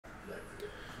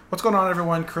What's going on,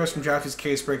 everyone? Chris from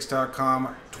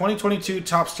JaspysCaseBreaks.com. 2022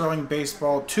 Top Sterling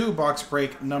Baseball 2-box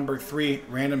break number 3,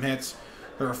 random hits.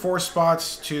 There are 4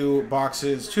 spots, 2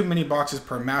 boxes, 2 mini boxes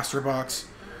per master box.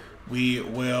 We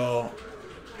will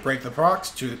break the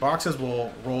box, 2 boxes.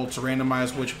 We'll roll to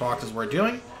randomize which boxes we're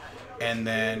doing, and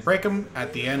then break them.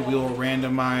 At the end, we will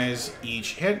randomize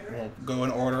each hit. We'll go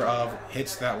in order of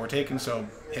hits that we're taking. So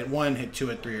hit 1, hit 2,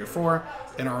 hit 3, or 4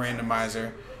 in our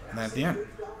randomizer, and then at the end.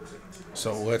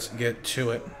 So let's get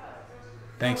to it.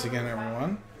 Thanks again,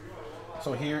 everyone.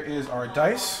 So here is our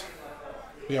dice.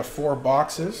 We have 4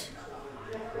 boxes.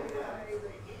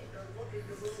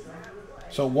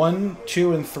 So 1,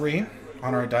 2, and 3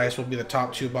 on our dice will be the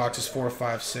top 2 boxes. 4,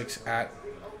 5, 6 at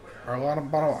our bottom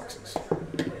boxes.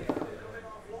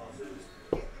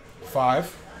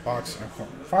 5 box and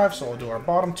 5. So we'll do our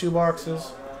bottom 2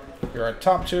 boxes. Here are our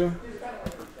top 2.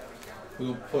 We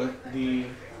will put the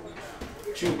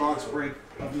 2-box break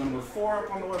of number 4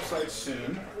 up on the website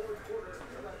soon.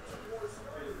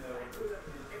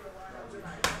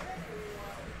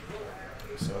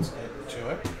 So let's get to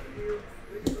it.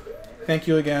 Thank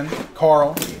you again,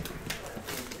 Carl,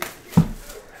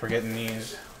 for getting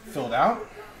these filled out.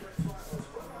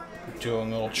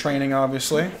 Doing a little training,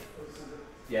 obviously.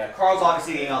 Yeah, Carl's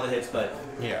obviously getting all the hits, but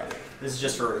yeah, this is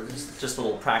just a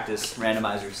little practice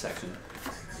randomizer section.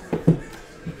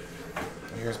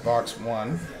 Here's box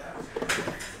 1.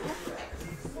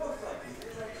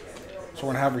 So we're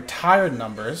going to have retired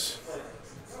numbers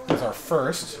as our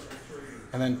first,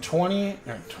 and then 2,000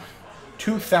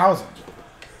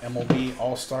 MLB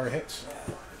All-Star hits.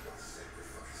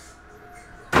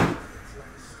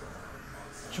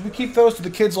 Should we keep those? Do the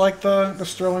kids like the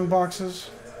Sterling boxes?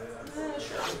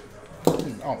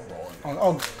 I'll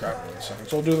grab it in a second.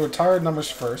 So we'll do the retired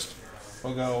numbers first.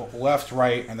 We'll go left,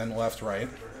 right, and then left, right.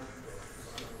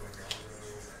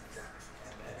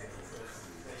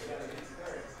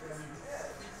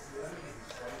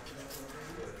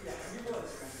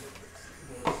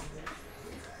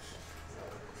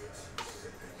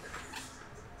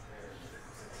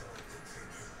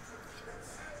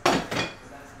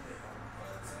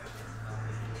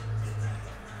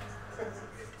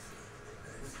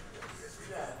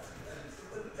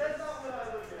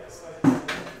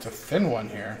 It's a thin one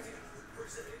here.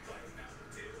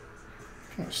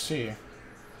 Let's see.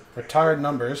 Retired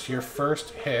numbers. Your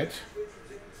first hit.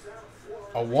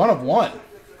 A 1 of 1.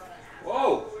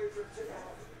 Whoa!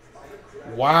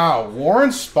 Wow. Warren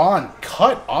Spahn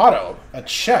cut auto. A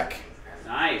check.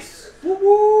 Nice. Whoop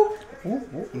whoop.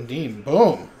 Whoop, whoop, indeed.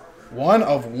 Boom. 1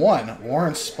 of 1.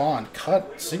 Warren Spahn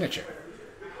cut signature.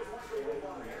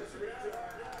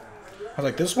 I was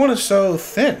like, this one is so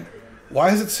thin.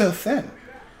 Why is it so thin?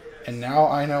 And now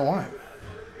I know why.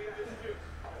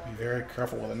 Be very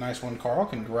careful with a nice one, Carl.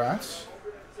 Congrats.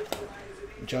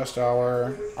 Just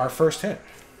our first hit.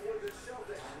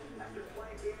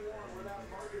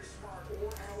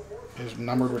 Is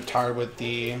numbered retired with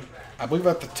the, I believe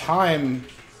at the time,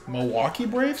 Milwaukee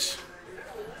Braves?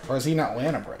 Or is he an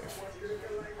Atlanta Brave?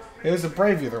 It was a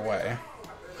Brave either way.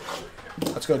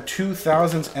 Let's go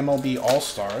 2000s MLB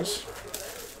All-Stars.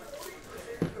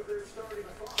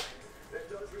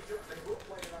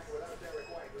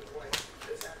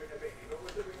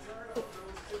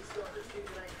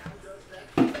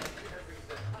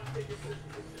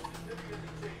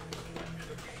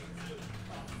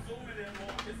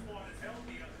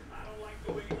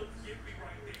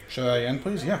 Show that again,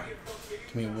 please? Yeah.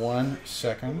 Give me 1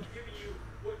 second.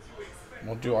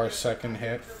 We'll do our second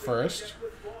hit first.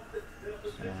 So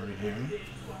already in.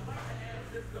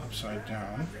 Upside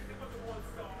down.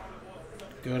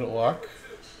 Good luck.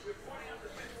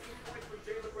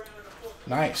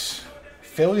 Nice.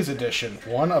 Phillies edition.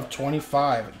 1 of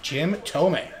 25. Jim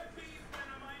Thome.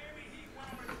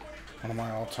 One of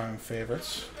my all-time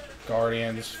favorites.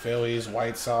 Guardians, Phillies,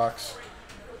 White Sox.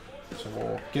 So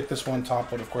we'll get this one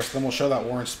top load, of course. Then we'll show that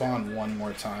Warren Spahn one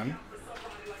more time.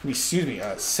 Excuse me,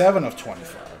 7 of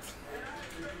 25.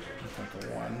 I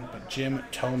think 1, but Jim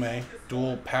Thome,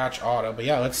 dual patch auto. But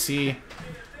yeah, let's see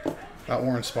that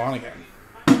Warren Spahn again.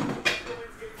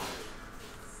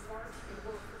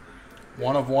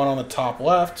 1 of 1 on the top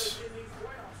left.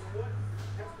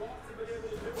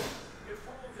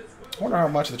 I wonder how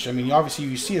much of the, I mean, obviously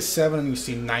you see a 7 and you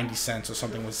see 90 cents or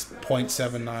something was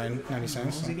 0.79, 90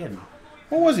 cents. What was he getting?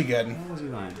 What was he getting? What was he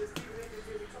buying?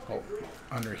 Oh,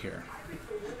 under here.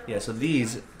 Yeah, so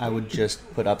these I would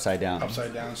just put upside down.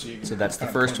 Upside down, so you can. So that's the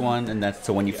first one, and that's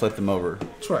so when you flip them over.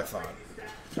 That's what I thought.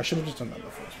 I should have just done that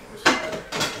the first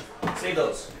place. Save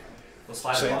those. Those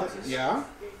slider boxes. Yeah?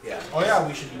 Yeah. Oh yeah,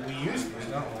 we use these,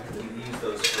 don't we? We use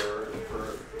those for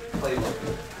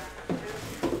playbook.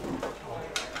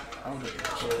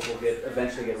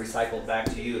 eventually get recycled back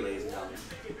to you, ladies and gentlemen.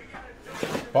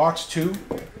 Box 2.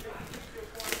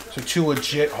 So 2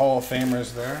 legit Hall of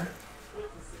Famers there.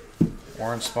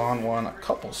 Warren Spahn won a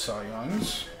couple Cy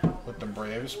Youngs with the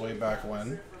Braves way back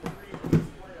when.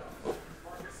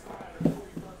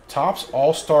 Topps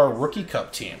All-Star Rookie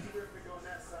Cup team.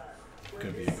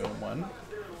 Could be a good one.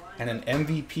 And an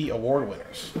MVP award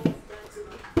winners.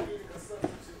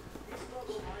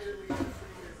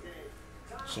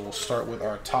 So we'll start with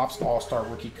our Topps All-Star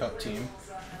Rookie Cup team.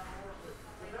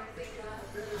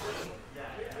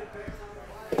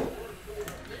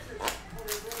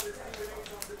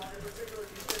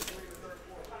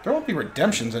 There won't be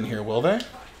redemptions in here, will they?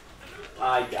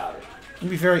 I doubt it. It'd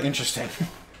be very interesting.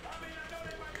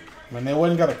 I mean, they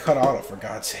wouldn't got a cut auto, for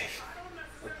God's sake.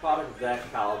 A product of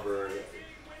that caliber,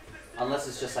 unless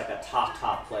it's just like a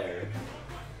top player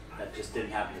that just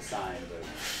didn't happen to sign, but...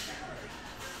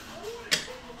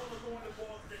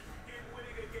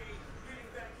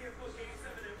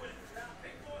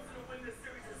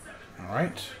 All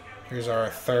right, here's our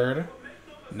third.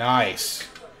 Nice.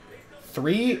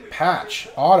 3-patch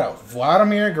auto,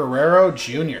 Vladimir Guerrero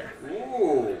Jr.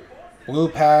 Ooh. Blue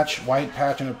patch, white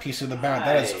patch, and a piece of the bat.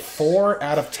 That is 4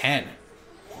 out of 10.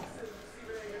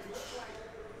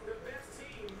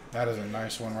 That is a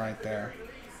nice one right there.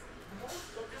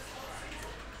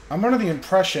 I'm under the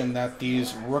impression that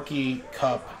these Rookie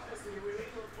Cup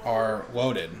are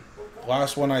loaded. The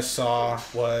last one I saw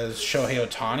was Shohei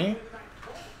Ohtani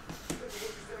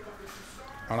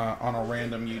on a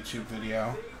random YouTube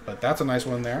video. But that's a nice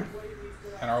one there.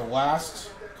 And our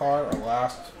last card, our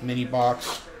last mini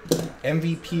box,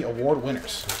 MVP award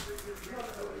winners.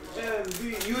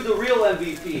 You the real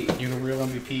MVP. You the real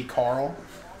MVP, Carl.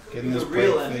 Getting this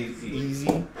real break MVP.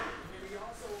 Easy.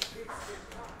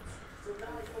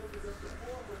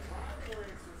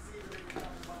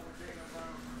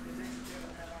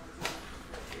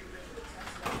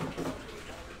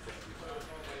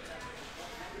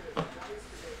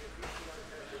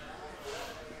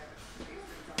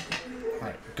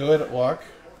 Good luck.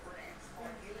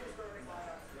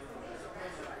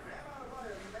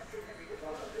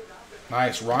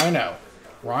 Nice. Rhino.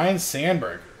 Ryan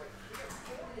Sandberg.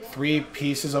 3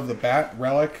 pieces of the bat.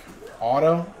 Relic.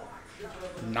 Auto.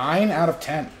 9 out of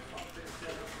 10.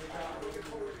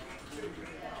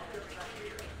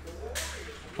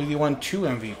 He won 2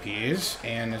 MVPs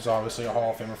and is obviously a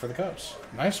Hall of Famer for the Cubs.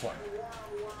 Nice one.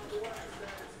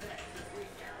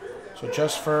 So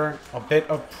just for a bit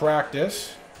of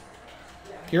practice,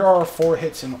 here are our 4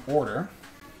 hits in order.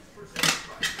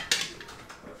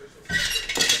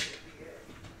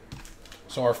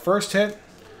 So our first hit,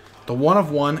 the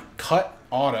 1/1 cut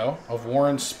auto of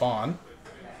Warren Spahn.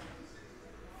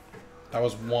 That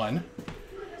was 1.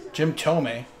 Jim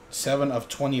Thome, 7 of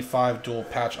 25 dual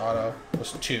patch auto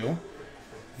was 2.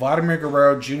 Vladimir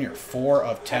Guerrero Jr., 4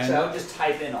 of 10. Actually, I would just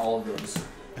type in all of those.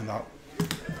 And that,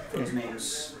 those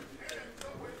names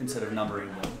instead of numbering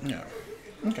them. Yeah.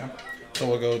 Okay. So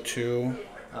we'll go to...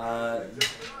 I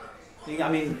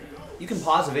mean, you can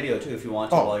pause the video too if you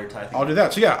want to while you're typing. I'll do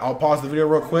that. So yeah, I'll pause the video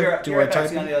real quick. Do right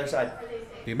back on the other side.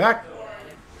 Be back.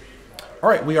 All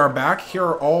right, we are back. Here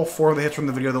are all 4 of the hits from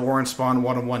the video. The Warren Spahn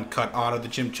 1/1 cut auto, the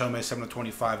Jim Thome 7 of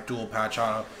 25 dual patch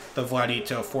auto, the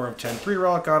Vladito 4 of 10 3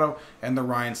 relic auto, and the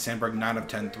Ryan Sandberg 9 of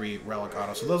 10 3 relic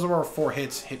auto. So those are our 4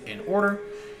 hits hit in order.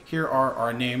 Here are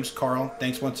our names. Carl,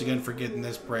 thanks once again for getting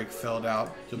this break filled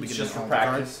out. You'll be getting just for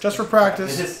practice. Just for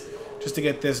practice. Just to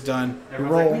get this done. We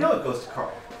know it goes to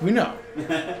Carl. We know.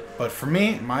 But for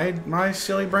me, my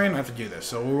silly brain, I have to do this.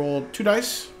 So we'll roll 2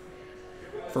 dice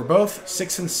for both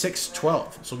 6 and 6,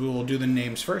 12. So we will do the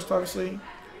names first, obviously.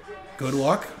 Good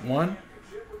luck. 1,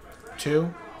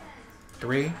 2,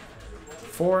 3,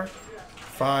 4,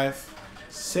 5,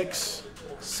 6,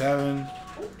 7,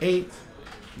 8,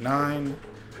 9,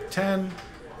 10,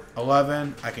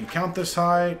 11. I can count this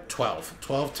high. 12.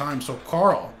 12 times. So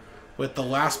Carl, with the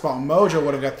last spot mojo,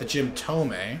 would have got the Jim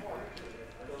Thome.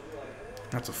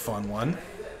 That's a fun one.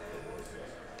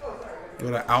 You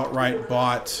would have outright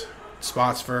bought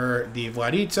spots for the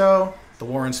Vladito, the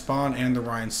Warren Spahn, and the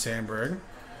Ryan Sandberg.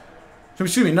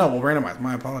 Excuse me, no, we'll randomize.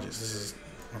 My apologies. This is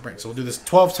my brain. So we'll do this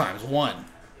 12 times. 1,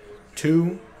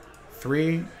 2,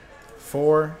 3,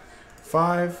 4,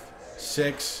 5,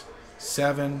 6,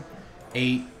 7,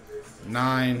 8,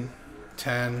 9,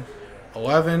 10,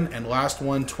 11, and last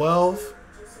one, 12.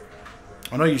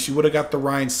 Oh no, you would have got the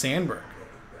Ryan Sandberg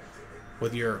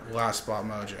with your last spot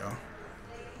mojo.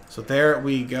 So there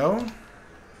we go.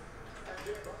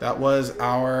 That was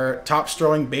our Top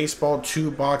Sterling Baseball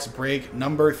 2-box break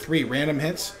number 3. Random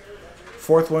hits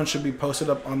Fourth one should be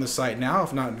posted up on the site now,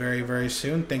 if not very, very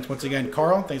soon. Thanks once again,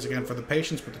 Carl. Thanks again for the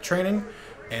patience with the training.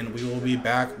 And we will be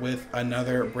back with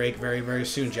another break very, very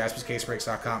soon.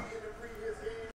 JaspysCaseBreaks.com.